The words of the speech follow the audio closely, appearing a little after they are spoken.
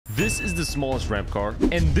This is the smallest ramp car,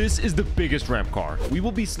 and this is the biggest ramp car. We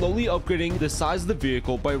will be slowly upgrading the size of the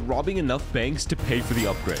vehicle by robbing enough banks to pay for the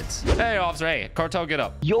upgrades. Hey, officer. Hey, cartel, get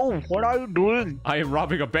up. Yo, what are you doing? I am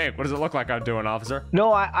robbing a bank. What does it look like I'm doing, officer?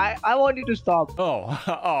 No, I want you to stop.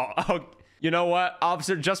 Oh. You know what,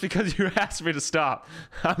 officer? Just because you asked me to stop,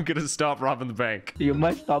 I'm gonna stop robbing the bank. You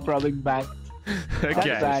must stop robbing banks.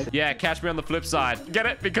 Okay. Yeah, catch me on the flip side. Get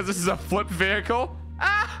it? Because this is a flip vehicle.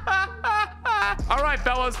 All right,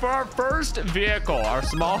 fellas, for our first vehicle,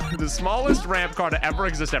 the smallest ramp car to ever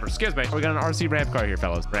exist ever. Excuse me. We got an RC ramp car here,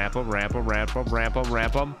 fellas. Ramp them.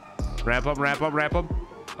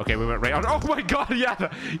 Okay, we went right on. Oh my God,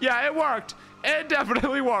 yeah, it worked. It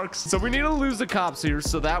definitely works. So we need to lose the cops here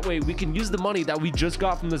so that way we can use the money that we just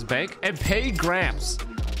got from this bank and pay Grampz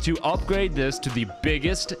to upgrade this to the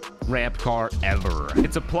biggest ramp car ever.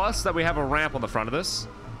 It's a plus that we have a ramp on the front of this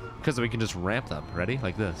because we can just ramp them. Ready?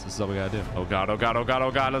 Like this. This is all we gotta do. Oh God.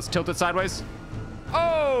 Let's tilt it sideways.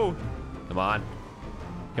 Oh! Come on.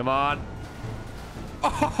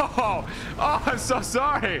 Oh, I'm so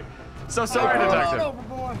sorry. So sorry,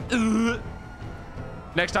 detective.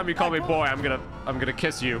 Next time you call me boy, I'm gonna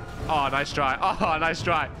kiss you. Oh, nice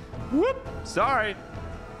try. Whoop. Sorry.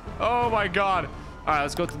 Oh my God. All right,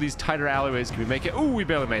 let's go through these tighter alleyways. Can we make it? Ooh, we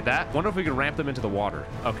barely made that. Wonder if we can ramp them into the water.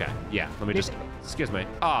 Okay, yeah. Let me just. Excuse me.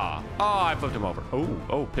 I flipped him over.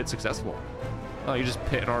 Oh, pit successful. Oh, you just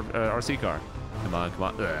pit an RC car. Come on.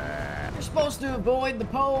 You're supposed to avoid the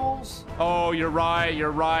poles. Oh, you're right.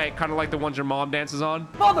 Kind of like the ones your mom dances on.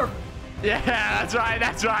 Mother. Yeah, that's right.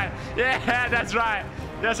 Yeah, that's right.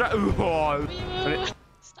 Ooh, oh.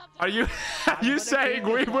 Are you saying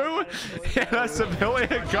wee woo in a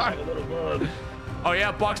civilian car? Oh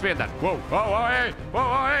yeah, box me at that. Whoa,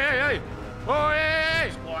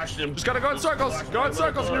 hey. Squash him. Just gotta go in circles.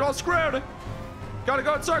 You're all screwed. Gotta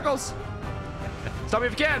go in circles. Stop me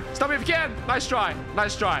if you can. Nice try.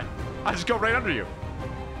 I just go right under you.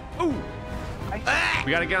 Ooh.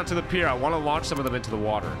 We gotta get onto the pier. I want to launch some of them into the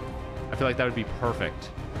water. I feel like that would be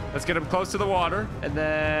perfect. Let's get him close to the water, and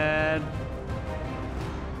then...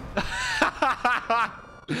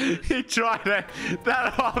 He tried it.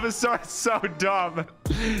 That officer is so dumb.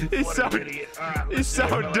 He's so dumb.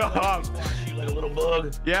 Squash you like a little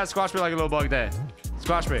bug. Yeah, squash me like a little bug there.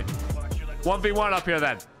 Squash me. 1v1 up here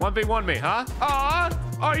then. 1v1 me, huh?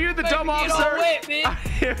 Oh, you're the dumb officer.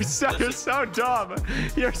 You're so dumb.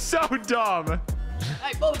 You're so dumb.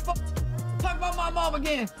 Hey, motherfucker. Talk about my mom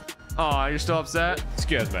again. Oh, you're still upset?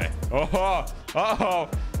 Excuse me. Oh,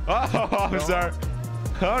 officer.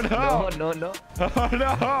 Oh no! No. Oh no,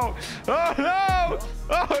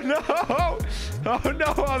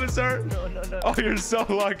 officer! No. Oh, you're so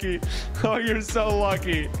lucky.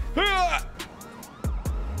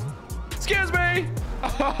 Excuse me!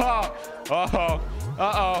 Oh,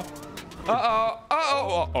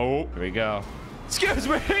 here we go. Excuse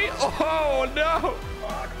me! Oh no!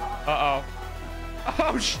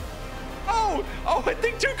 Oh, I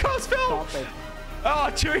think 2 cops fell.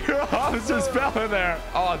 Oh, 2 of your officers fell in there.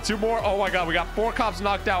 Oh, 2 more. Oh my God, we got 4 cops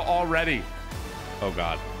knocked out already. Oh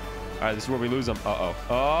God. All right, this is where we lose them.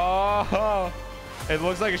 Oh, it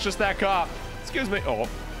looks like it's just that cop. Excuse me. Oh,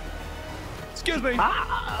 excuse me.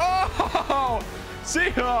 Oh,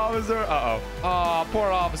 see you, officer. Oh,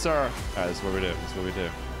 poor officer. All right, this is what we do.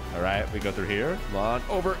 All right, we go through here. Come on,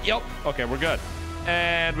 over. Yep. Okay, we're good.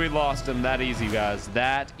 And we lost him. That easy, guys.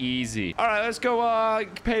 That easy. All right, let's go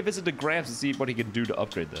pay a visit to Grampz and see what he can do to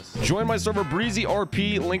upgrade this. Join my server, Breezy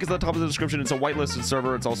RP. Link is at the top of the description. It's a whitelisted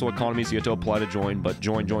server. It's also economy, so you have to apply to join. But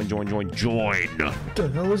join. What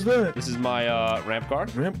the hell is that? This is my ramp car.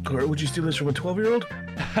 Ramp car? Would you steal this from a 12-year-old?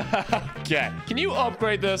 Okay. Can you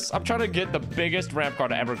upgrade this? I'm trying to get the biggest ramp car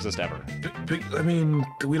to ever exist ever. I mean,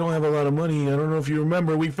 we don't have a lot of money. I don't know if you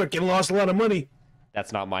remember. We fucking lost a lot of money.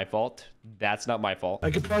 That's not my fault.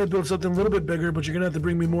 I could probably build something a little bit bigger, but you're gonna have to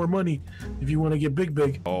bring me more money if you want to get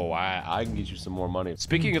big. Oh, I can get you some more money.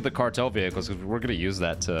 Speaking of the cartel vehicles, we're gonna use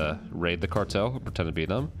that to raid the cartel, pretend to be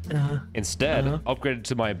them. Instead, upgrade it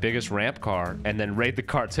to my biggest ramp car and then raid the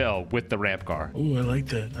cartel with the ramp car. Oh, I like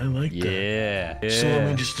that. Yeah. So I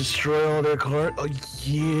mean, just destroy all their car. Oh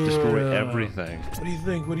yeah. Destroy everything.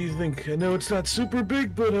 What do you think? I know it's not super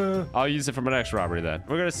big, but I'll use it for my next robbery then.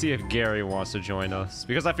 We're gonna see if Gary wants to join us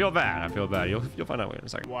because I feel bad. You'll find out in a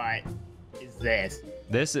second. What is this?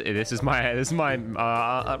 This is my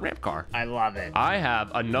ramp car. I love it. I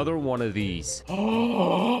have another one of these.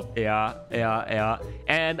 Yeah.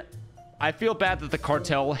 And I feel bad that the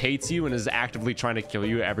cartel hates you and is actively trying to kill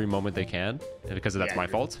you every moment they can because that's my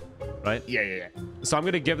fault, right? Yeah. So I'm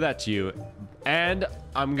gonna give that to you, and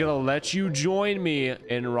I'm gonna let you join me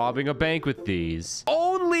in robbing a bank with these.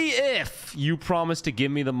 Only only if you promise to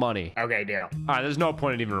give me the money. Okay, deal. All right, there's no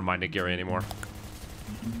point in even reminding Gary anymore.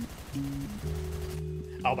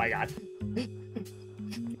 Oh my god.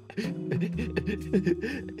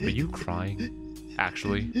 Are you crying?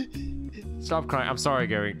 Actually? Stop crying. I'm sorry,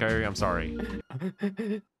 Gary. Gary, I'm sorry.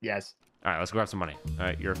 Yes. All right, let's grab some money. All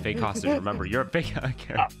right, you're a fake hostage. Remember, you're a fake. Gary.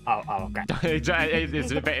 Okay.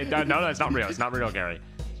 No, it's not real. It's not real, Gary.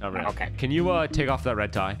 It's not real. Okay. Can you take off that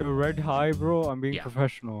red tie? A red tie, bro. I'm being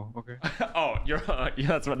professional. Okay. Oh, you're. Yeah,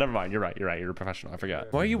 that's what. Never mind. You're right. You're right. You're a professional. I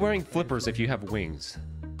forgot. Why are you wearing flippers if you have wings?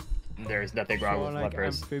 There's nothing wrong with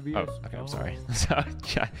flippers. Oh, okay. I'm sorry.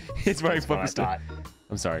 Yeah, he's wearing flippers too.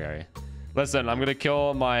 I'm sorry, Gary. Listen, I'm gonna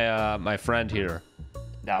kill my my friend here.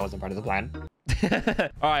 That wasn't part of the plan.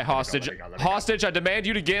 All right, hostage. Hostage, I demand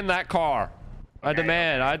you to get in that car. I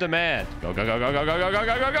demand. I demand. Go, go, go, go, go, go, go, go,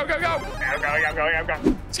 go, go, go, go, go.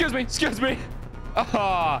 Excuse me. Excuse me.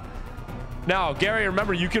 Now, Gary,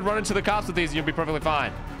 remember, you can run into the cops with these and you'll be perfectly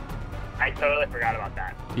fine. I totally forgot about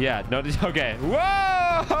that. Yeah, no, okay.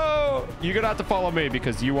 Whoa! You're gonna have to follow me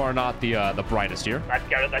because you are not the brightest here. Let's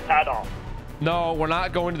go to the tunnel. No, we're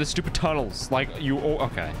not going to the stupid tunnels. Like you. Oh,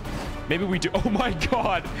 okay. Maybe we do. Oh my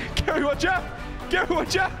God, Gary, watch out! Gary,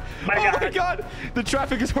 watch out! Oh my God! The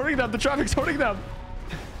traffic is hurting them. The traffic's hurting them.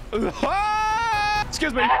 Ah!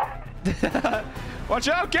 Excuse me. Watch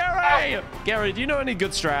out, Gary! Oh. Gary, do you know any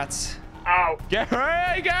good strats? Oh.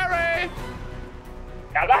 Gary! Gary!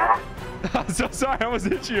 I'm so sorry, I almost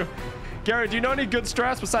hit you. Gary, do you know any good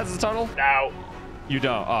strats besides the tunnel? No. You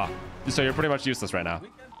don't? Oh. So you're pretty much useless right now.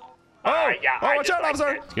 Yeah. Oh, watch out,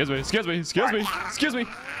 officer! Excuse me, excuse me, excuse me, excuse me.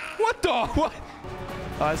 What the? What?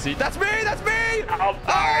 I see. That's me! That's me! Oh,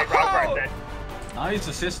 sorry, wrong person. Nice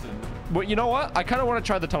assistant. Well, you know what? I kind of want to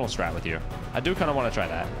try the tunnel strat with you. I do kind of want to try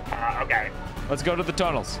that. Okay. Let's go to the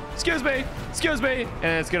tunnels. Excuse me, excuse me.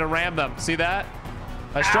 And it's going to ram them. See that?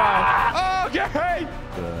 Let's try. Oh, Gary!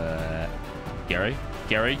 Gary?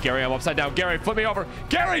 Gary? Gary, I'm upside down. Gary, flip me over.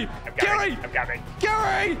 Gary! Gary! I'm coming.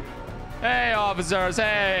 Gary! Hey, officers,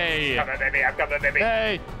 hey! I'm coming, baby. I'm coming, baby.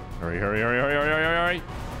 Hey! Hurry, hurry, hurry, hurry, hurry, hurry, hurry.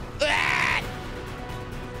 Ah!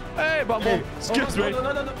 Hey, Bumble. Excuse me.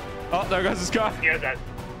 No. Oh, there goes this car. Excuse us.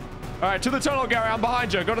 All right, to the tunnel, Gary. I'm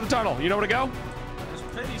behind you. Go to the tunnel. You know where to go? It's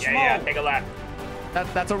pretty small. Yeah, take a left.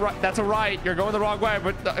 That's a right. That's a right. You're going the wrong way,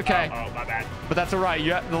 but okay. Oh, my bad. But that's a right.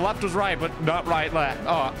 Yeah, the left was right, but not right, left.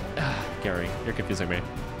 Oh, Gary, you're confusing me.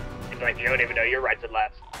 It's like you don't even know your rights and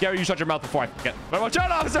lefts. Gary, you shut your mouth before I forget. Better watch out,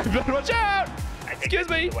 officer. Better watch out. I think Excuse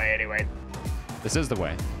me. This is the way anyway. This is the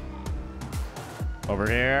way. Over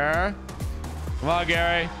here. Come on,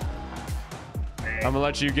 Gary. Hey. I'm gonna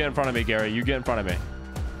let you get in front of me, Gary. You get in front of me.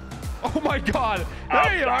 Oh my God! Oh,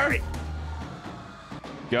 There you sorry. are.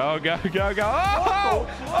 Go, go, go, go! Oh!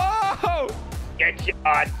 Oh! Get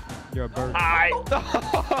shot. You're a bird. Hi.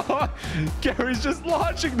 Gary's just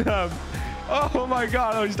launching them. Oh my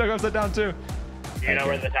God! Oh, he's stuck upside down too. Do you know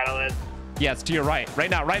where the tunnel is? Yeah, it's to your right. Right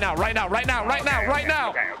now. Right now. Right now. Right now. Right now. Right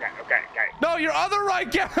now. Okay. No, your other right,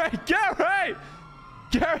 Gary. Gary.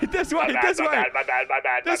 Gary, this way. This way. My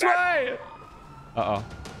bad. This way. Uh-oh.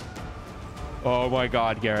 Oh my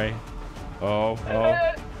God, Gary. Oh.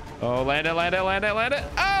 Oh, land it. Oh,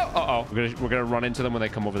 uh-oh. We're gonna run into them when they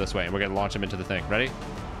come over this way, and we're gonna launch them into the thing. Ready?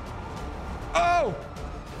 Oh!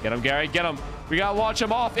 Get him, Gary. Get him. We gotta launch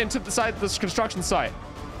him off into the side, this construction site.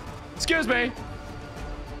 Excuse me.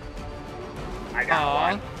 I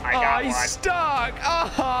got one. I got he's one. stuck.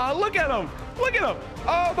 Look at him. Look at him.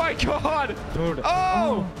 Oh my God. Dude.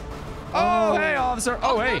 Oh, hey, officer.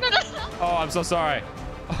 Oh, hey. Oh, I'm so sorry.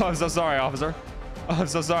 Oh, I'm so sorry, officer. Oh, I'm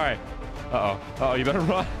so sorry. Uh-oh, you better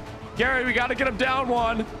run. Gary, we gotta get him down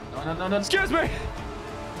one. No. Excuse me.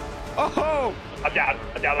 Oh. I'm down.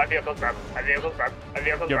 My vehicle's broken.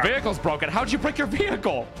 Your vehicle's broken. How'd you break your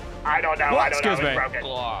vehicle? I don't know. What? I don't know. Excuse me. It's broken.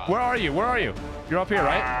 Where are you? Where are you? You're up here,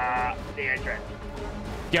 right? The entrance.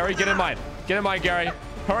 Gary, get in mine. Get in mine, Gary.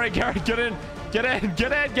 Hurry, Gary. Get in. Get in.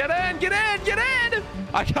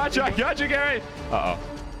 I got you, Gary.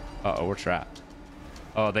 Uh-oh, we're trapped.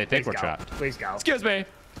 Oh, they think we're trapped. Please go. Excuse me.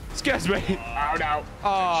 Oh, no.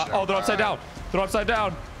 Oh, they're upside down. They're upside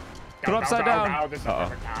down. No, this is the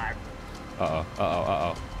perfect time.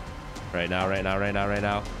 Uh-oh. Right now. Oh, my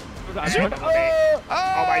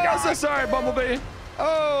God. I'm so sorry, Bumblebee.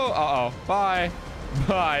 Oh, bye.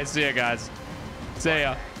 See ya, guys. See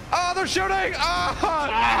ya. Oh, they're shooting.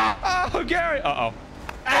 Oh, Gary. Oh.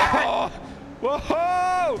 Whoa.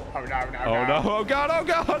 Oh, no. Oh, no. Oh, God. Oh,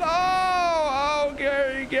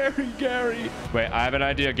 Gary. Wait, I have an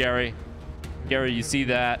idea, Gary. Gary, you see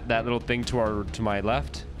that little thing to my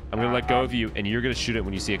left? I'm gonna let go of you, and you're gonna shoot it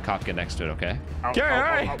when you see a cop get next to it, okay?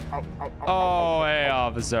 Gary! Oh, hey,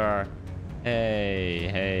 officer.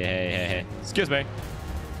 Hey. Excuse me.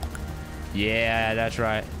 Yeah, that's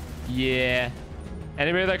right. Yeah.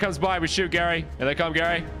 Anybody that comes by, we shoot, Gary. Here they come,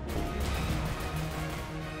 Gary.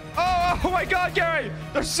 Oh my God, Gary!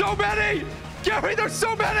 There's so many! Gary, there's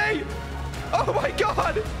so many! Oh my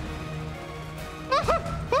God!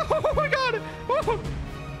 Oh my God! Oh.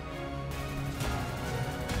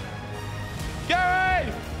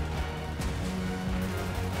 Gary!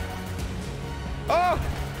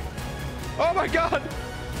 Oh my God!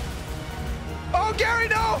 Oh, Gary,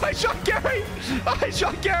 no! I shot Gary! I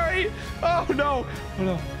shot Gary! Oh no! Oh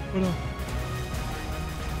no! Oh no!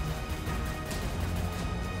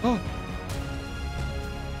 Oh!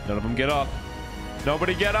 None of them get up.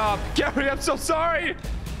 Nobody get up! Gary, I'm so sorry!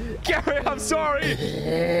 Gary, I'm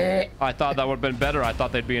sorry! I thought that would have been better. I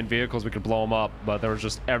thought they'd be in vehicles. We could blow them up, but they were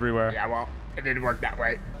just everywhere. Yeah, well, it didn't work that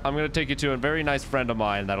way. I'm gonna take you to a very nice friend of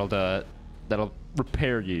mine that'll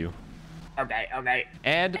repair you. Okay.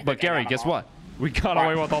 But Gary, guess what? We got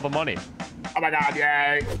away with all the money. Oh my God,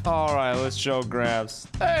 yay. All right, let's show Grampz.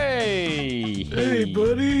 Hey! Hey,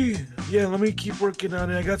 buddy. Yeah, let me keep working on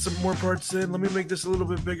it. I got some more parts in. Let me make this a little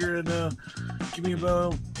bit bigger and give me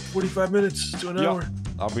about 45 minutes to an hour.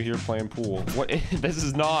 I'll be here playing pool. What? This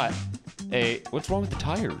is not a... What's wrong with the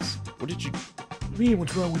tires? What did you... What do you mean,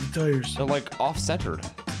 what's wrong with the tires? They're like off-centered.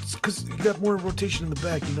 It's because you got more rotation in the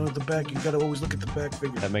back. You know, at the back, you gotta always look at the back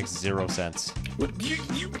figure. That makes zero sense. What,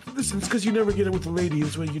 listen, it's because you never get it with the lady.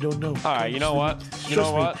 That's why you don't know. All right, you know what? You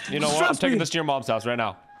know what? I'm taking this to your mom's house right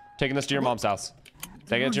now. Taking this to your mom's house.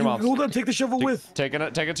 Take it to your mom's. Hold on, take the shovel with. Take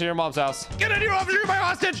it to your mom's house. Get in here, officer! You're my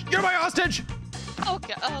hostage! You're my hostage!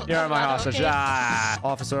 Okay. Oh, You're my hostage. Okay. Ah.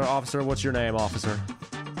 Officer, what's your name, officer?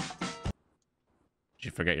 Did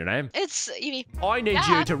you forget your name? It's Evie. I need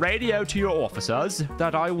you to radio to your officers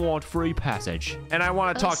that I want free passage. And I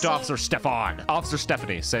want to talk to Officer Stefan. Officer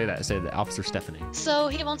Stephanie. Say that. Officer Stephanie. So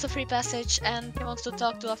he wants a free passage and he wants to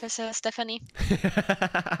talk to Officer Stephanie.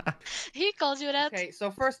 He calls you that. Okay, so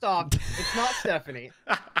first off, it's not Stephanie.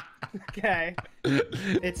 Okay.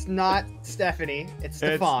 It's not Stephanie. It's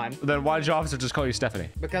Stefan. Then why did your officer just call you Stephanie?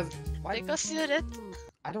 Because Because you're it.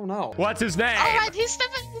 I don't know. What's his name? All right, he's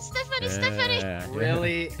Stephanie. Yeah.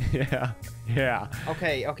 Really? Yeah.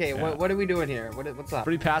 Okay. What are we doing here? What's up?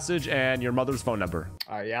 Free passage and your mother's phone number.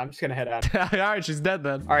 All right, yeah, I'm just gonna head out. All right, she's dead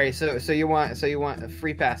then. All right, so you want a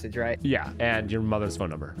free passage, right? Yeah, and your mother's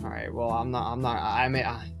phone number. All right. Well, oh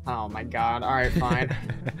my God. All right, fine.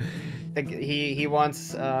 He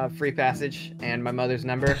wants free passage and my mother's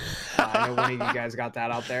number. I know one of you guys got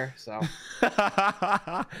that out there, so.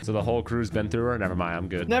 So the whole crew's been through her? Never mind, I'm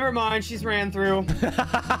good. Never mind, she's ran through.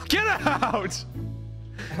 Get out!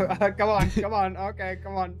 Come on. Okay,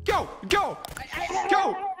 come on. Go! All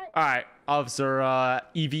right, Officer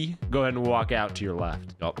Evie, go ahead and walk out to your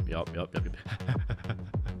left. Yup.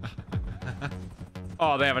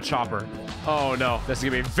 Oh, they have a chopper. Oh no, this is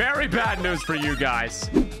gonna be very bad news for you guys.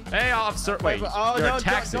 Hey, officer. Wait, you're a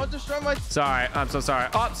taxi. Don't destroy my... Sorry, I'm so sorry.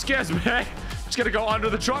 Oh, excuse me. Just gonna go under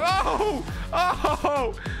the truck. Oh!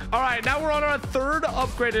 All right, now we're on our third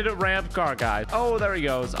upgraded ramp car, guys. Oh, there he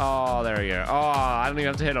goes. Oh, there you go. Oh, I don't even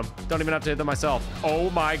have to hit him. Don't even have to hit them myself. Oh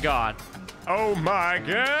my God. Oh my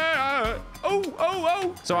God.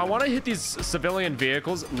 Oh. So I want to hit these civilian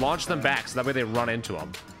vehicles, launch them back so that way they run into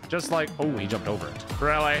them. Just like, oh, he jumped over it.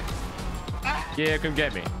 Really? Yeah, come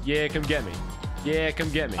get me. Yeah, come get me.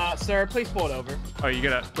 Sir, please pull it over. Oh, what are you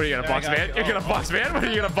gonna box me in? You're gonna box me in? What are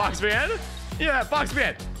you gonna box me in? Yeah, box me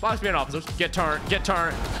in. Box me in, officers. Get turned.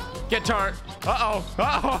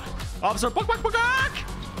 Uh-oh. Officer, book.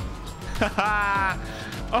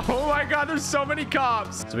 Oh my God, there's so many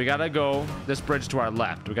cops. So we gotta go this bridge to our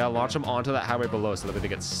left. We gotta launch them onto that highway below so that they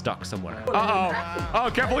get stuck somewhere. Oh,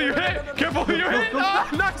 careful you hit. Oh,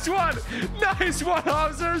 nice one,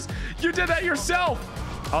 officers. You did that yourself.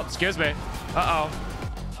 Oh, excuse me. Uh-oh.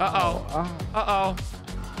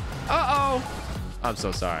 I'm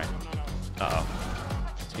so sorry.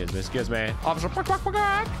 Excuse me. Officer,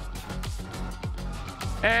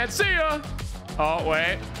 and see ya. Oh,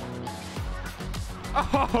 wait.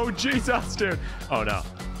 Oh, Jesus, dude. Oh, no.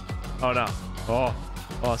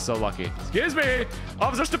 Oh, so lucky. Excuse me.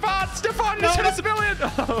 Officer Stefan, you just hit a civilian.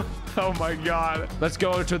 Oh, my God. Let's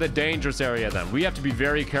go to the dangerous area, then. We have to be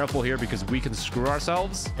very careful here because we can screw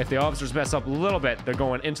ourselves. If the officers mess up a little bit, they're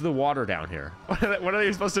going into the water down here. What are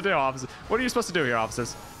you supposed to do, officers? What are you supposed to do here,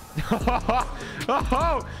 officers?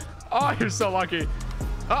 Oh, you're so lucky.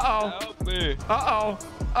 Help me.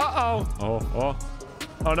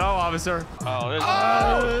 Oh no, officer. Oh, this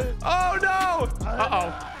Oh no.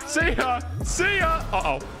 See ya. See ya.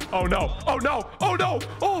 Uh-oh. Oh, no. Oh, no. Oh, no.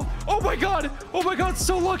 Oh, my God. Oh, my God.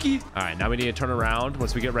 So lucky. All right, now we need to turn around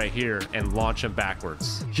once we get right here and launch him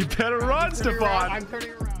backwards. You better run, Stefan. I'm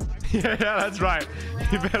turning around. Yeah, that's right.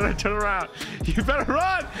 You better turn around. You better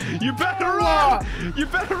run. You better run. You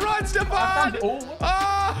better run, Stefan.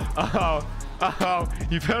 Oh,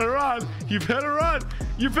 you better run. You better run.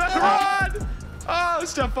 You better run. Oh,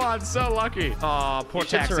 Stefan's so lucky. Oh, poor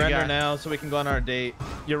taxi surrender guy. now so we can go on our date.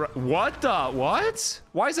 You're what the what?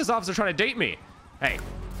 Why is this officer trying to date me? Hey,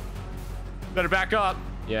 better back up.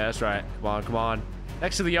 Yeah, that's right. Come on, come on.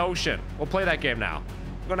 Next to the ocean. We'll play that game now.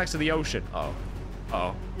 Go next to the ocean. Oh.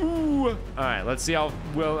 Ooh. All right, let's see how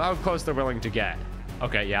close they're willing to get.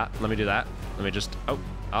 Okay, yeah. Let me do that. Let me just.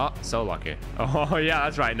 Oh, so lucky. Oh, yeah,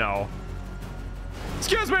 that's right. No.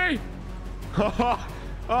 Excuse me.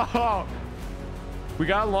 Oh. We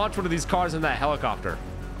gotta launch one of these cars in that helicopter.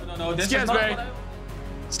 No. This Excuse is not me. what I...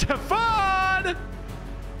 Stefan!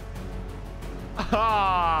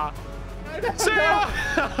 Ah! See ya!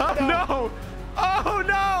 No! Oh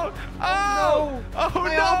no! Oh! Oh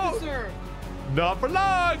My no! officer. Not for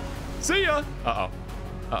long! See ya! Go.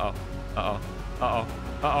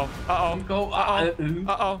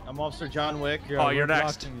 I'm Officer John Wick. Oh, you're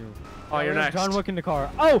next. Oh, you're next. John Wick in the car.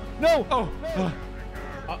 Oh, no! Oh!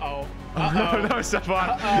 Uh-oh. No,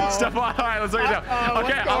 Stefan. Stefan, all right, let's look at that.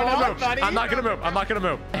 Okay, I'm gonna move. Buddy? I'm not gonna move. I'm not gonna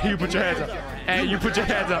move. Hey, you put your hands up. Hey, you put your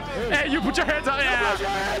hands up. Hey, you put your hands up.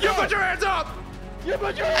 Yeah. You put your hands up. You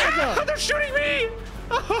put your hands up! They're shooting me.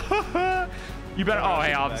 You better. Oh,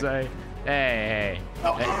 hey, officer. Hey.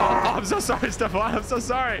 Oh, I'm so sorry, Stefan. I'm so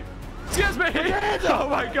sorry. Excuse me. Oh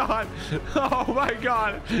my God. Oh my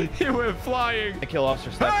God. He went flying. I kill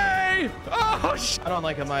Officer Stephanie. Hey! Oh, I don't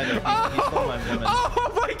like him either. He stole my woman.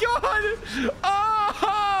 Oh my God!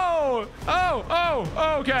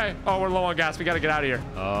 Oh, okay. Oh, we're low on gas. We gotta get out of here.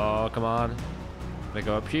 Oh, come on. They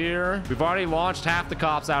go up here. We've already launched half the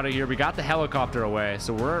cops out of here. We got the helicopter away,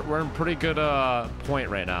 so we're in pretty good point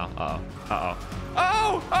right now. Oh.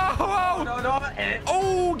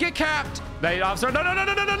 Oh, get capped. Hey, officer. No.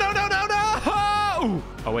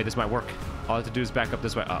 Oh, wait, this might work. All I have to do is back up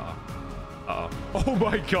this way. Oh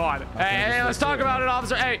my God. Hey, let's talk about it,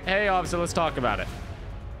 officer. Hey, officer, let's talk about it.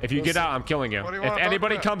 If you get out, I'm killing you. If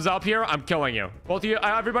anybody comes up here, I'm killing you. Both of you,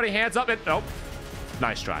 everybody hands up. Nope.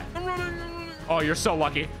 Nice try. Oh, you're so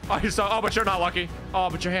lucky. Oh, but you're not lucky. Oh,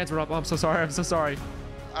 but your hands were up. Oh, I'm so sorry.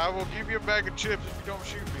 I will give you a bag of chips if you don't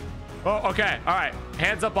shoot me. Oh, okay. All right.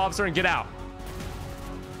 Hands up, officer, and get out.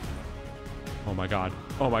 Oh my God.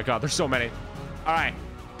 There's so many. All right.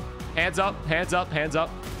 Hands up.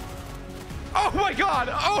 Oh my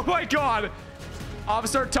God.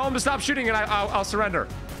 Officer, tell him to stop shooting and I'll surrender.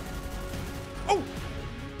 Oh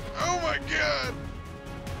my God.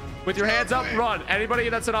 With your hands up, run. Anybody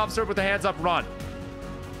that's an officer with the hands up, run.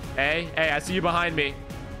 Hey, I see you behind me.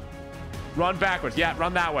 Run backwards. Yeah,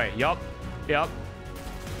 run that way. Yup.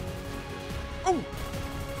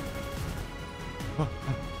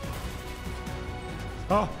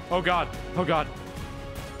 Oh God.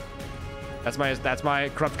 That's my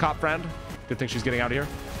corrupt cop friend. Good thing she's getting out of here.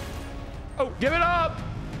 Oh, give it up!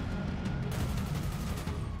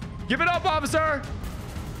 Give it up, officer!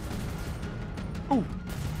 Ooh.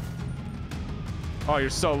 Oh, you're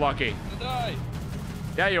so lucky. Die.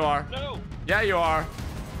 Yeah, you are. No. Yeah, you are.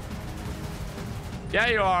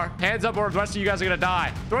 Hands up or the rest of you guys are gonna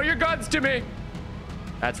die. Throw your guns to me.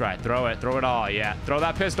 That's right. Throw it all. Yeah. Throw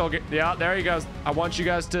that pistol. Yeah, there he goes. I want you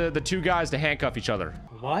guys the two guys to handcuff each other.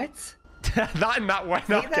 What? not way.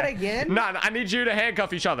 Say that again? No, I need you to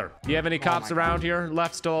handcuff each other. Do you have any cops around here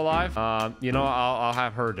left still alive? You know, I'll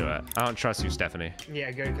have her do it. I don't trust you, Stephanie.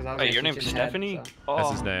 Yeah, good, because I was Hey, your name's Stephanie?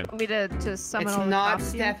 That's his name. Want me to summon It's all the not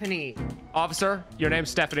cops here? Stephanie. Officer, your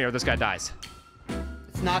name's Stephanie or this guy dies.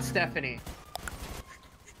 It's not Stephanie.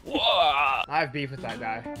 Whoa. I have beef with that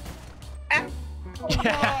guy.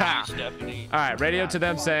 Yeah. Stephanie. All right, radio to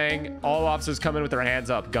them saying all officers come in with their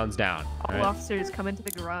hands up, guns down. All right? officers come into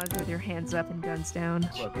the garage with your hands up and guns down.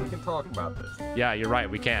 Look, we can talk about this. Yeah, you're right,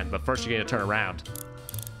 we can, but first you get to turn around.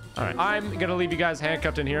 All right, I'm gonna leave you guys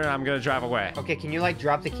handcuffed in here and I'm gonna drive away. Okay, can you like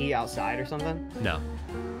drop the key outside or something? No.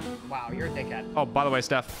 Wow, you're a dickhead. Oh, by the way,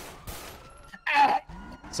 Steph.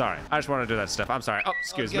 Sorry, I just wanted to do that stuff. I'm sorry. Oh,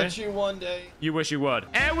 excuse me. I'll get you one day. You wish you would.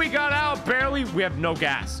 And we got out barely. We have no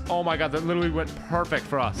gas. Oh my God, that literally went perfect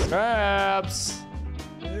for us. Grampz.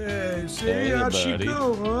 Hey, see, how'd she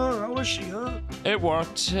go, huh? How was she, huh? It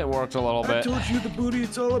worked. It worked a little I bit. told you the booty,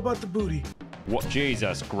 it's all about the booty. What?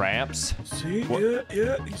 Jesus, Grampz. See? What?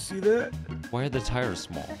 Yeah, you see that? Why are the tires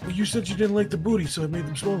small? Well, you said you didn't like the booty, so I made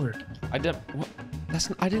them smaller. I did. What?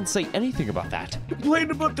 I didn't say anything about that.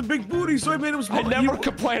 Complained about the big booty, so I made him small. I never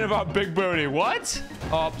complain about big booty. What?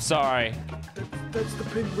 Oh, sorry. That's the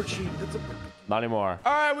pig machine. That's a... Not anymore.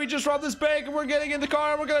 All right, we just robbed this bank and we're getting in the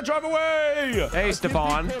car and we're gonna drive away. Hey,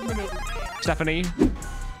 Stefan. Stephanie.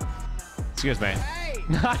 Excuse me. Hey.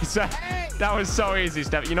 Nice. That was so easy,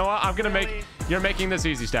 Stephanie. You know what? I'm gonna make... You're making this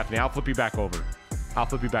easy, Stephanie. I'll flip you back over. I'll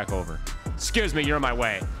flip you back over. Excuse me, you're in my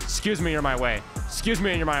way. Excuse me, you're in my way. Excuse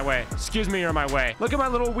me, you're in my way. Excuse me, you're in my way. Look at my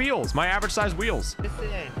little wheels. My average size wheels. Listen,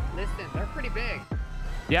 they're pretty big.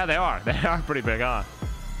 Yeah, they are. They are pretty big, huh?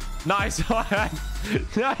 Nice one.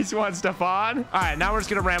 Nice one, Stefan. All right, now we're just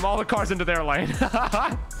gonna ram all the cars into their lane.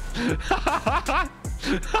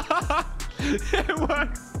 It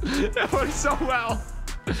worked. It worked so well.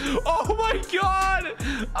 Oh my god.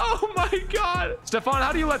 Oh my god. Stefan,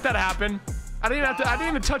 how do you let that happen? I didn't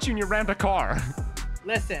even touch you and you rammed a car.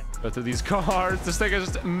 Listen. Go through these cars. This thing is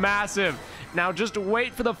just massive. Now just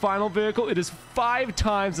wait for the final vehicle. It is 5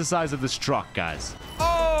 times the size of this truck, guys.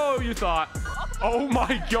 Oh, you thought. Oh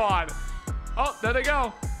my god. Oh, there they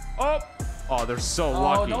go. Oh, they're so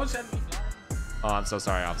lucky. Don't send me. Oh, I'm so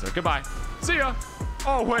sorry, officer. Goodbye. See ya.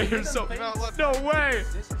 Oh, wait, you're so... No way.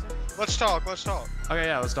 Let's talk. Let's talk. Okay,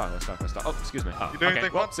 yeah, let's talk. Oh, excuse me. Oh, You do okay,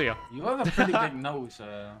 anything well, fun? see ya. You have a pretty big nose.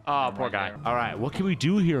 Oh, poor guy. All right, what can we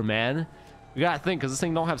do here, man? We gotta think, because this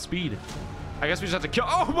thing don't have speed. I guess we just have to kill...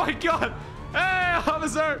 Oh, my God. Hey,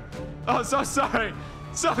 officer. Oh, so sorry.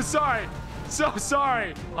 So sorry. So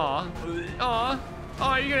sorry. Aw,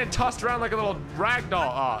 you're getting tossed around like a little rag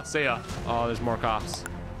doll. Oh, see ya. Oh, there's more cops.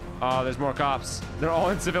 Oh, there's more cops. They're all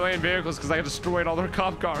in civilian vehicles because I destroyed all their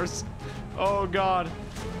cop cars. Oh, God.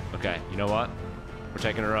 Okay, you know what? We're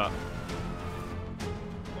taking her up.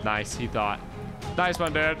 Nice, he thought. Nice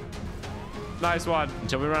one, dude. Nice one.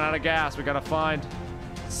 Until we run out of gas, we gotta find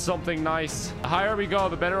something nice. The higher we go,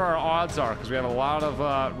 the better our odds are because we have a lot of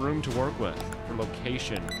room to work with for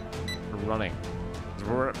location, for running.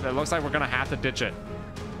 It looks like we're gonna have to ditch it.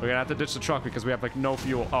 We're gonna have to ditch the truck because we have like no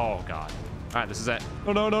fuel. Oh, God. All right, this is it.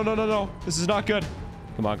 Oh, no. This is not good.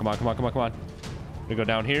 Come on. We go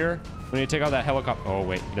down here. We need to take out that helicopter. Oh,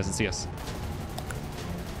 wait, he doesn't see us.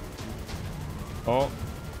 Oh,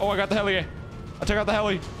 I got the heli. I took out the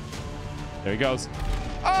heli. There he goes.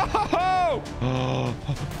 Oh!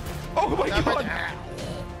 Oh my God!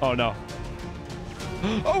 Oh no!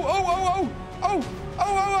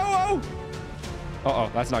 Oh! Uh-oh,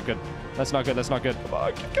 that's not good. That's not good. Come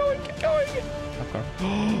on, keep going.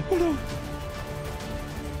 Oh no!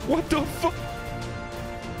 What the fuck?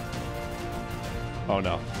 Oh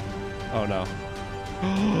no!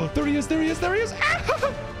 There he is! Ah!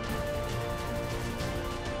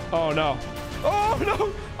 Oh no!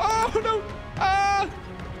 Ah!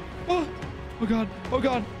 Oh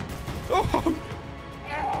God! Oh,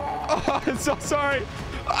 I'm so sorry!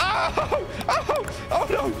 Oh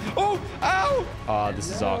no! Ow! Oh, this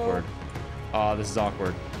is awkward.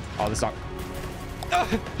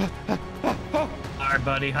 Alright,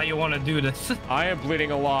 buddy, how you want to do this? I am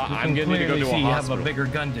bleeding a lot. I'm gonna need to go to a you hospital. have a bigger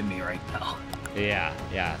gun than me right now. Yeah,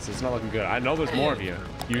 so it's not looking good. I know there's more of you.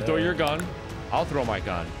 You throw your gun, I'll throw my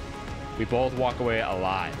gun. We both walk away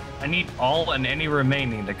alive. I need all and any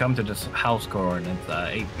remaining to come to this house coordinates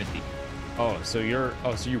 850. So you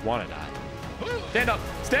want to die.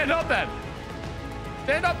 Stand up then.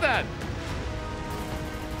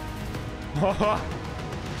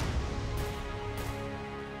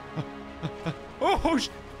 Oh,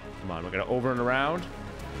 come on, we're gonna over and around.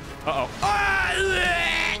 Uh-oh.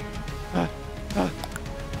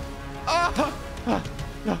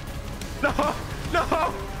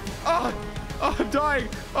 No. Oh, I'm dying.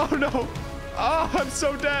 Oh no. Oh, I'm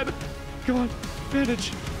so dead. Come on,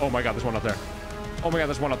 bandage. Oh my God, there's one up there. Come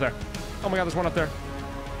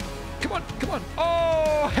on.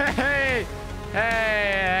 Oh, hey,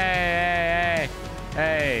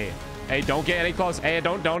 don't get any close. Hey,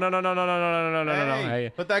 don't, no.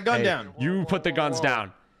 Hey, put that gun down. You put the guns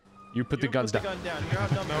down. You put the guns down. You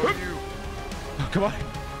have no you. Oh, come on.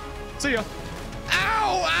 See ya.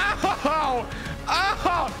 Ow!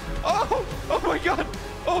 Oh my God.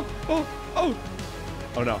 Oh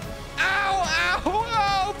no.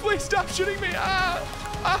 Ow! Please stop shooting me.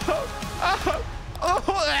 Oh,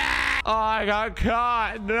 I got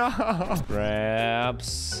caught. No.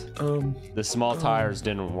 Gramps. The small tires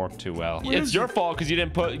didn't work too well. It's your fault because you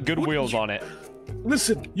didn't put good wheels on it.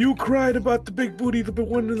 Listen, you cried about the big booty the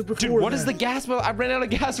one before. Dude, what is the gas? I ran out of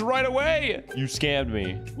gas right away. You scammed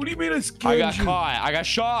me. What do you mean I scammed you? I got caught. I got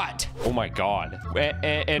shot. Oh my God.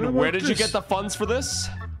 And where did you get the funds for this?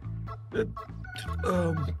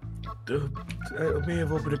 I may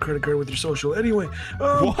have opened a credit card with your social. Anyway,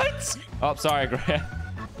 What? Oh, sorry, Grant.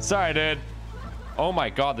 Sorry, dude. Oh my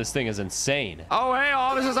god, this thing is insane. Oh, hey,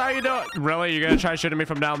 officers, how you doing? Really? You're gonna try shooting me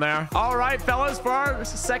from down there? All right, fellas, for our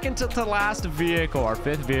second to last vehicle, our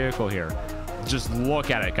 5th vehicle here. Just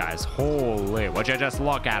look at it, guys. Holy, would you just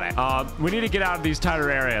look at it? We need to get out of these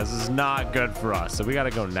tighter areas. This is not good for us, so we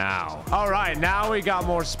gotta go now. All right, now we got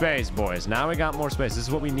more space, boys. Now we got more space. This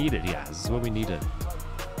is what we needed. Yeah, this is what we needed.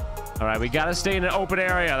 All right, we gotta stay in an open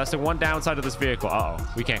area. That's the one downside of this vehicle. Uh-oh,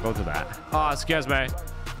 we can't go through that. Oh, excuse me.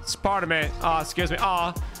 Pardon me. Oh, excuse me.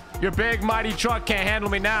 Oh, your big mighty truck can't handle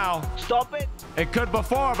me now. Stop it. It could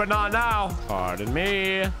before, but not now. Pardon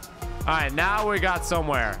me. All right, now we got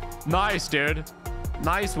somewhere. Nice, dude.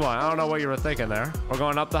 Nice one. I don't know what you were thinking there. We're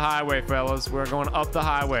going up the highway, fellas. We're going up the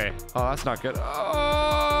highway. Oh, that's not good.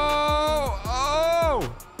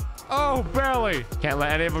 Oh, barely. Can't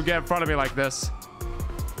let any of them get in front of me like this.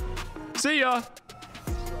 See ya.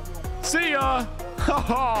 See ya.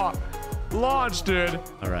 Launch, dude.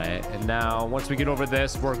 All right, and now once we get over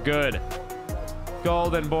this, we're good.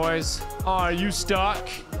 Golden, boys. Are you stuck?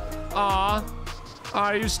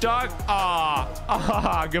 Are you stuck?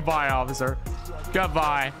 Goodbye, officer.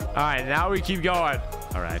 Goodbye. All right, now we keep going.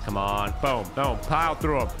 All right, come on. Boom, boom. Plow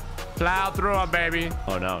through them. Plow through them, baby.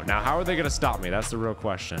 Oh, no. Now, how are they going to stop me? That's the real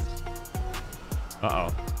question.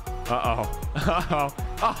 Uh-oh. Uh-oh. Uh-oh.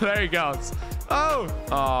 Oh, there he goes.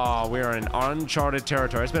 Oh, we are in uncharted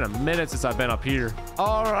territory. It's been a minute since I've been up here.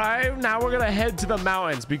 All right, now we're gonna head to the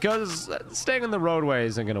mountains because staying on the roadway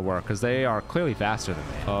isn't gonna work because they are clearly faster than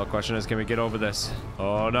me. Oh, question is, can we get over this?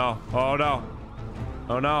 Oh no, oh no,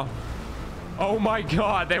 oh no. Oh my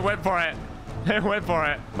God, they went for it. They went for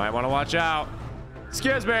it. Might want to watch out.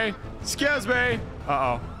 Excuse me, excuse me.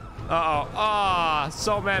 Uh-oh, uh-oh. Ah,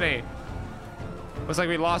 so many. Looks like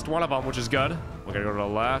we lost one of them, which is good. We're gonna go to the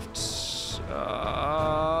left.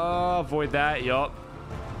 Avoid that. Yup.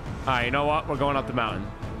 All right, you know what? We're going up the mountain.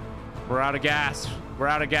 We're out of gas. We're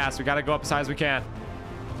out of gas. We gotta go up as high as we can.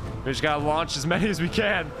 We just gotta launch as many as we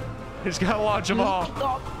can. We just gotta launch them all.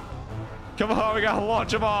 Come on, we gotta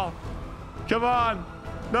launch them all. Come on.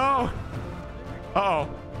 No. Uh-oh.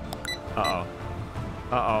 Uh-oh.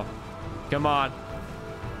 Uh-oh. Come on.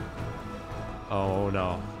 Oh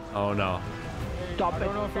no. Oh no. Stop it. I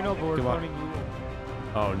don't know if you know, but we're Come on. phoning you.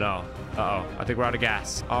 Oh no. Uh-oh. I think we're out of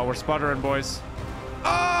gas. Oh, we're sputtering, boys.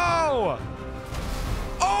 Oh!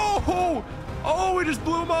 Oh! Oh, we just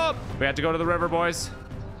blew him up. We have to go to the river, boys.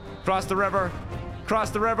 Cross the river. Cross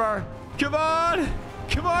the river. Come on!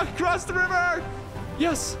 Come on, cross the river!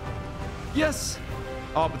 Yes! Yes!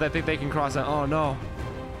 Oh, but I think they can cross that. Oh no.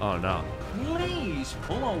 Oh no. Please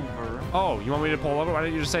pull over. Oh, you want me to pull over? Why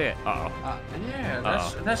didn't you just say it? Uh-oh.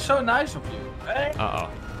 Yeah, that's so nice of you. Hey, Uh-oh.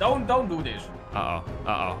 don't do this. Uh-oh.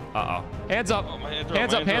 Uh-oh. Uh-oh. Hands up.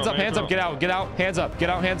 Hands up. Hands up. Hands up. Get out. Get out. Hands up. Get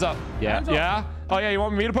out. Hands up. Yeah. Hands up. Yeah. Oh yeah. You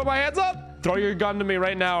want me to put my hands up? Throw your gun to me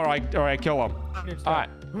right now, or I kill him. All right.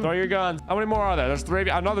 Throw your guns. How many more are there? There's 3 of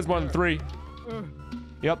you. I know there's more than 3.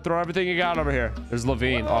 Yep. Throw everything you got over here. There's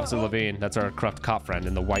Levine, Officer Levine. That's our corrupt cop friend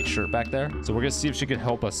in the white shirt back there. So we're gonna see if she can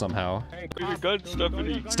help us somehow. Throw your gun,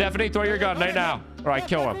 Stephanie. Stephanie, throw your gun right now, or I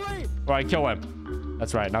kill him. Or I kill him.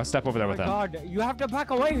 That's right. Now step over there with him. God, you have to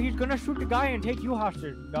back away. He's gonna shoot the guy and take you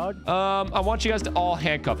hostage, dog. I want you guys to all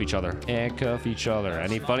handcuff each other. Handcuff each other.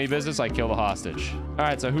 Any funny business, I kill the hostage. All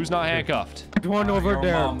right, so who's not handcuffed? The one over Your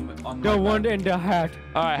there. mom The one in the hat.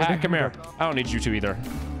 All right, Hat, come here. I don't need you two either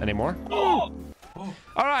anymore. Oh.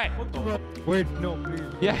 All right. Wait, no, please.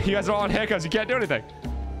 Yeah, you guys are all in handcuffs. You can't do anything.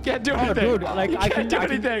 Can't do Oh, anything. dude, like, you I can't do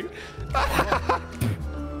can- anything.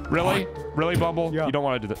 Really? Really, Bumble? Yeah. You don't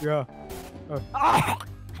want to do this. Yeah. All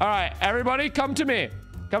right, everybody, come to me.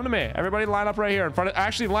 Come to me. Everybody line up right here in front of...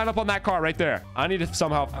 Actually, line up on that car right there. I need to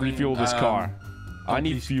somehow refuel this car. I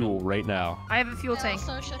need fuel right now. I have a fuel I tank.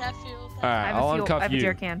 also should have fuel. All right, I have I'll a fuel. I uncuff have a you.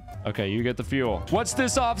 beer can. Okay, you get the fuel. What's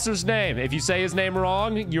this officer's name? If you say his name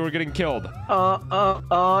wrong, you are getting killed.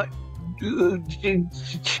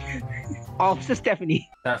 Officer Stephanie.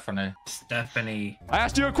 Stephanie. I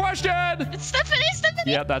asked you a question! It's Stephanie,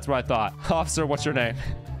 Stephanie! Yep, that's what I thought. Officer, what's your name?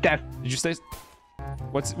 Steph. Did you say...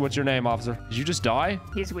 What's your name, officer? Did you just die?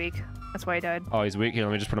 He's weak. That's why he died. Oh, he's weak. Here,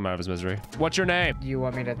 let me just put him out of his misery. What's your name? Do you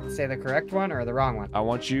want me to say the correct one or the wrong one? I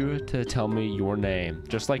want you to tell me your name,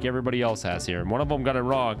 just like everybody else has here. And one of them got it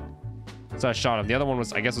wrong, so I shot him. The other one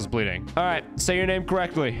was, I guess, was bleeding. All right, say your name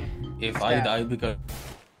correctly. If I die because...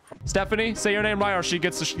 Stephanie, say your name right, or she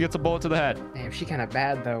gets a bullet to the head. Damn, she kind of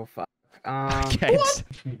bad though. Fuck. Okay.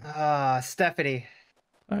 Stephanie.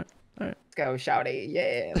 All right. Let's go, shouty.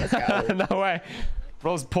 Yeah, let's go. No way.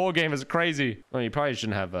 Bro's pull game is crazy. Well, you probably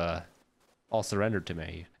shouldn't have all surrendered to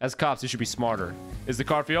me. As cops, you should be smarter. Is the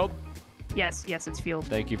car fueled? Yes, it's fueled.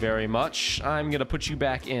 Thank you very much. I'm gonna put you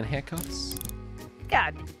back in handcuffs.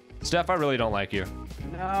 God. Steph, I really don't like you.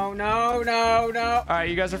 No. All right,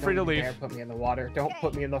 you guys are free to Don't leave. dare put me in the water. Don't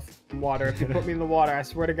put me in the water. If you put me in the water, I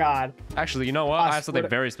swear to God. Actually, you know what? I have something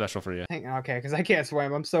very special for you. Okay, because I can't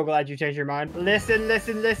swim. I'm so glad you changed your mind. Listen.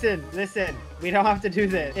 We don't have to do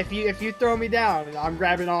this. If you throw me down, I'm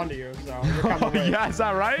grabbing onto you. So you're coming with. Yeah, is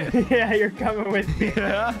that right? Yeah, you're coming with me.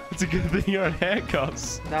 Yeah, it's a good thing you're in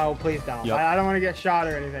handcuffs. No, please don't. Yep. I don't want to get shot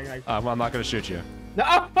or anything like that. I'm not gonna shoot you.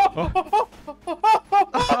 No.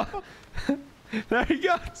 There he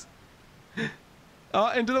goes. Oh,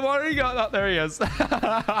 into the water he goes. Oh, there he is. The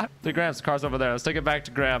Grampz car's over there. Let's take it back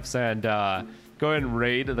to Grampz and go ahead and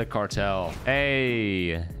raid the cartel.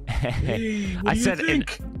 Hey, I said an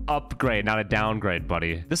upgrade, not a downgrade,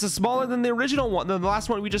 buddy. This is smaller than the original one, than the last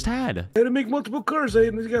one we just had. I had to make multiple cars. I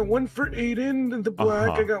got one for Aiden in the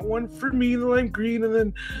black. I got one for me in the lime green, and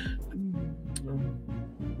then.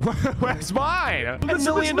 Where's mine?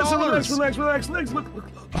 Listen, $1 million. Relax. Look.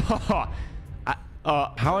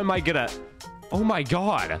 How am I gonna? Oh my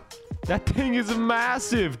God, that thing is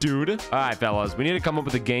massive, dude. All right, fellas, we need to come up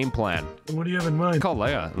with a game plan. And what do you have in mind? Call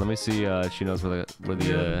Leia. Let me see. She knows where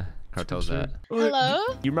the cartel's at. Hello?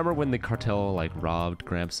 You remember when the cartel like robbed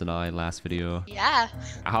Grampz and I last video? Yeah.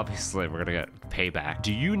 Obviously, we're gonna get payback.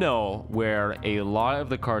 Do you know where a lot of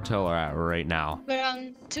the cartel are at right now? We're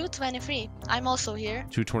on 223. I'm also here.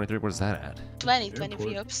 223. Where's that at?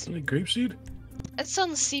 23 ups. Any grapeseed? It's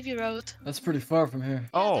on CV Road. That's pretty far from here.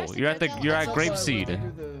 Oh, you're at Grapeseed.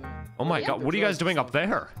 Oh my God, what are you guys doing up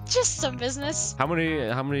there? Just some business. How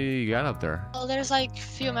many you got up there? Well, there's like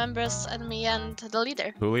few members and me and the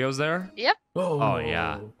leader. Julio's there? Yep. Oh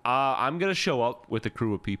yeah. I'm gonna show up with a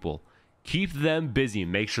crew of people. Keep them busy.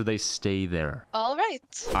 Make sure they stay there. All right.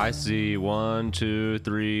 I see 1, 2,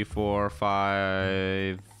 3, 4,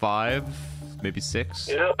 5, maybe 6.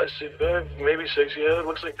 Yeah, I see 5, maybe 6. Yeah, it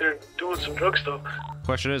looks like they're doing some drug stuff.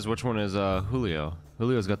 Question is, which one is Julio?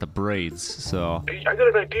 Julio's got the braids, so. Hey, I got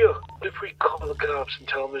an idea. What if we call the cops and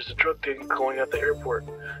tell them there's a drug ding going at the airport?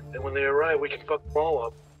 And when they arrive, we can fuck them all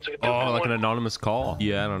up. It's like a like an anonymous call?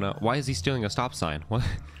 Yeah, I don't know. Why is he stealing a stop sign? What?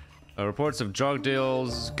 Reports of drug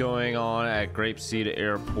deals going on at Grapeseed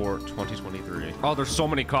Airport 2023. Oh, there's so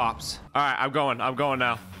many cops. All right, I'm going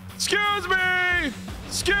now. Excuse me!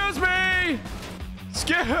 Excuse me!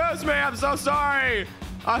 I'm so sorry!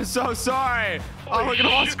 Oh, look at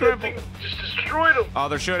all scribble. Just destroyed them. Oh,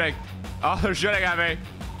 they're shooting at me.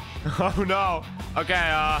 Oh, no.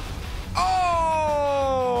 Okay,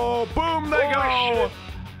 oh! Boom, they go!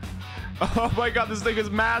 Shit. Oh, my God, this thing is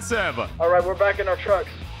massive. All right, we're back in our trucks.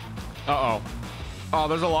 Uh-oh. Oh,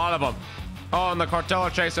 there's a lot of them. Oh, and the cartel are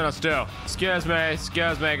chasing us, too. Excuse me, I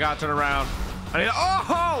gotta turn around. I need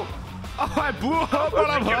I blew up one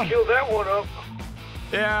of them. You killed that one up.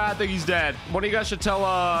 Yeah, I think he's dead. One of you guys should tell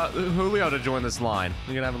Julio to join this line.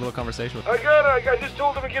 We're gonna have a little conversation with him. I just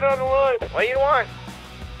told him to get on the line. What do you want?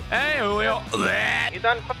 Hey, Julio. You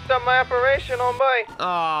done fucked up my operation, homeboy.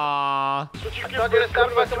 Aww. I told you to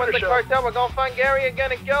stop fucking with the cartel. We're gonna find Gary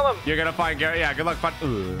again and kill him. You're gonna find Gary? Yeah, good luck.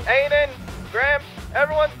 Aiden, Grampz,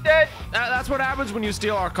 everyone's dead. That's what happens when you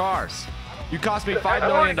steal our cars. You cost me $5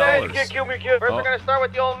 million. You can't kill me, kid. First, we're gonna start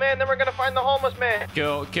with the old man, then we're gonna find the homeless man.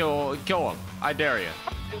 Kill him. I dare you.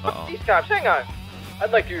 These cops, hang on.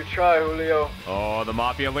 I'd like you to try, Julio. Oh, the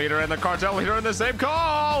mafia leader and the cartel leader in the same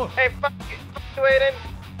call. Hey, fuck you, Aiden.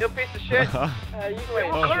 You piece of shit.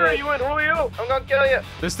 What car are you in, Julio? I'm gonna kill you.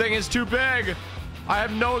 This thing is too big. I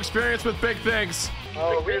have no experience with big things.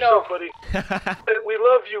 Oh, we know. know. Buddy. We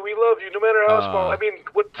love you, no matter how small. I mean,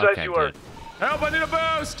 what size you are. Good. Help, I need a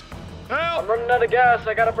boost. Help. I'm running out of gas.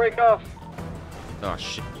 I gotta break off. Oh,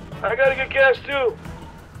 shit. I gotta get gas, too.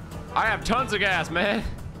 I have tons of gas, man.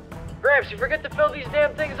 Grampz, you forget to fill these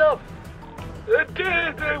damn things up.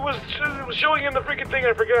 It was showing in the freaking thing.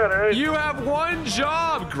 I forgot, all right? You have one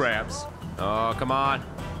job, Grampz. Oh, come on.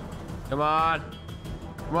 Go up.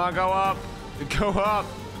 Go up.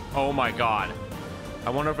 Oh, my God. I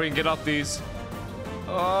wonder if we can get up these.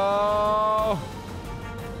 Oh.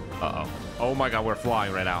 Uh-oh. Oh, my God, we're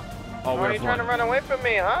flying right now. Oh, Are you trying to run away from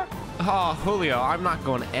me, huh? Oh, Julio, I'm not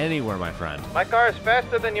going anywhere, my friend. My car is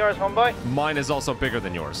faster than yours, homeboy. Mine is also bigger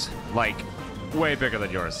than yours. Like, way bigger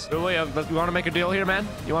than yours. Julio, you want to make a deal here, man?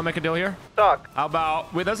 You want to make a deal here? Talk. How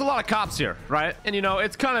about, wait, there's a lot of cops here, right? And you know,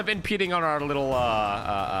 it's kind of impeding on our little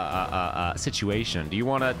situation. Do you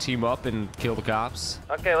want to team up and kill the cops?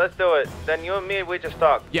 Okay, let's do it. Then you and me, we just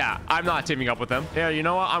talk. Yeah, I'm not teaming up with them. Yeah, you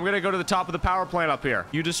know what? I'm gonna go to the top of the power plant up here.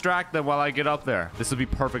 You distract them while I get up there. This will be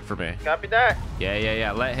perfect for me. Copy that.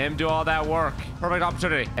 Yeah. Let him do all that work. Perfect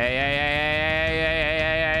opportunity. Hey.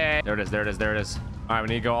 There it is. All right, we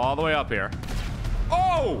need to go all the way up here.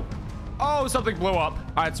 Oh, something blew up.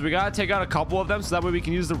 All right, so we gotta take out a couple of them so that way we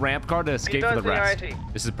can use the ramp car to escape from the rest.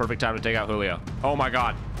 This is the perfect time to take out Julio. Oh my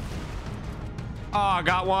God. Oh, I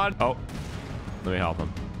got one. Oh, let me help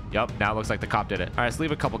him. Yep, now it looks like the cop did it. All right, let's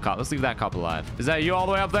leave a couple cops. Let's leave that cop alive. Is that you all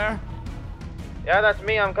the way up there? Yeah, that's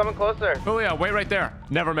me. I'm coming closer. Julio, wait right there.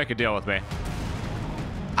 Never make a deal with me.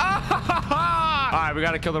 All right, we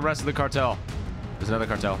gotta kill the rest of the cartel. There's another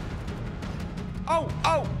cartel.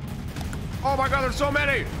 Oh my God, there's so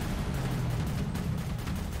many.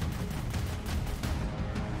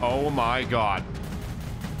 Oh my God.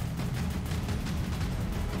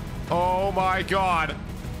 Oh my God.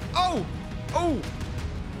 Oh.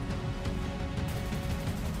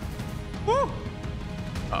 Woo.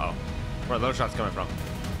 Uh-oh. Where are those shots coming from?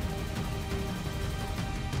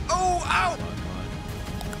 Oh, ow.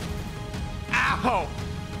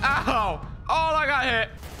 Ow. Oh, I got hit.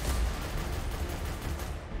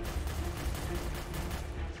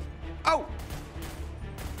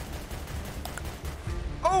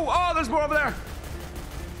 Oh, there's more over there.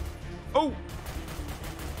 Oh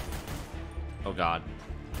God.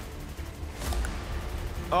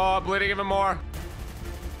 Oh, I'm bleeding even more.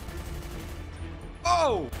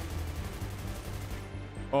 Oh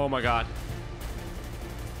my God.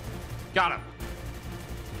 Got him.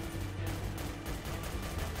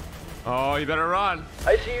 Oh, you better run.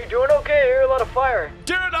 I see you doing okay. I hear a lot of fire.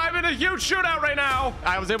 Dude, I'm in a huge shootout right now.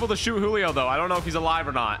 I was able to shoot Julio, though. I don't know if he's alive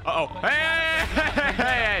or not. Uh-oh.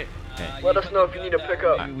 Hey. Let us know if you need to pick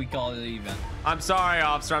up. We call it even. I'm sorry,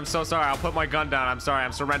 officer. I'm so sorry. I'll put my gun down. I'm sorry.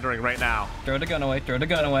 I'm surrendering right now. Throw the gun away. Do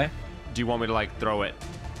you want me to, like, throw it,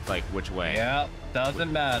 like, which way? Yeah,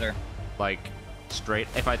 doesn't matter. Like, straight?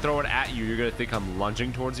 If I throw it at you, you're going to think I'm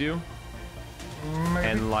lunging towards you? Maybe.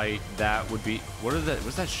 And, like, that would be...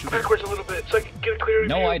 What's that shooting? Backwards a little bit so I can get a clear view.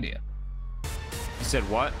 No idea. You said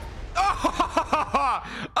what?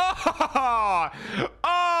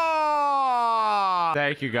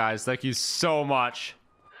 Thank you, guys. Thank you so much.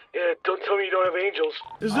 Yeah, don't tell me you don't have angels.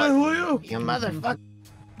 Is that Julio? You motherfucker.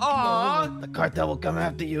 Aww. The cartel will come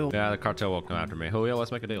after you. Yeah, the cartel will come after me. Julio,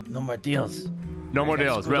 let's make a deal. No more deals. No more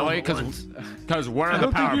deals, really? Because we're in the power I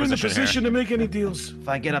don't think you're in the position here. to make any deals. If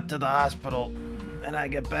I get up to the hospital and I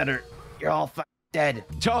get better, you're all dead.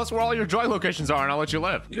 Tell us where all your drug locations are and I'll let you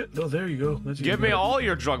live. Yeah, no, there you go. That's Give me all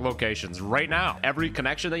your drug locations right now. Every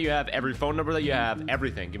connection that you have, every phone number that you have,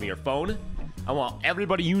 everything. Give me your phone. I want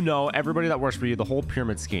everybody you know, everybody that works for you, the whole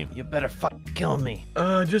pyramid scheme. You better kill me.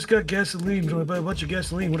 Just got gasoline. Do I buy a bunch of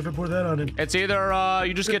gasoline? What if I pour that on it? It's either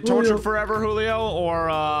you just get tortured forever, Julio,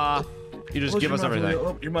 or you just give us everything.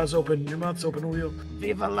 Oh, your mouth's open. Your mouth's open, Julio.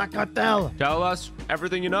 Viva la cartel. Tell us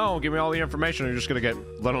everything you know. Give me all the information, or you're just gonna get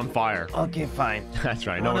lit on fire. Okay, fine. That's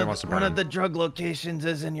right. Nobody wants to burn. One of the drug locations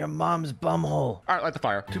is in your mom's bumhole. All right, light the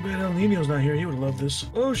fire. Too bad El Nino's not here. He would love this.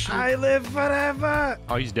 Oh shit. I live forever.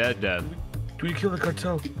 Oh, he's dead. Do we kill the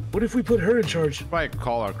cartel? What if we put her in charge? Probably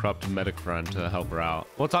call our corrupt medic friend to help her out.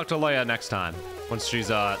 We'll talk to Leia next time, once she's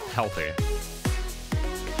healthy.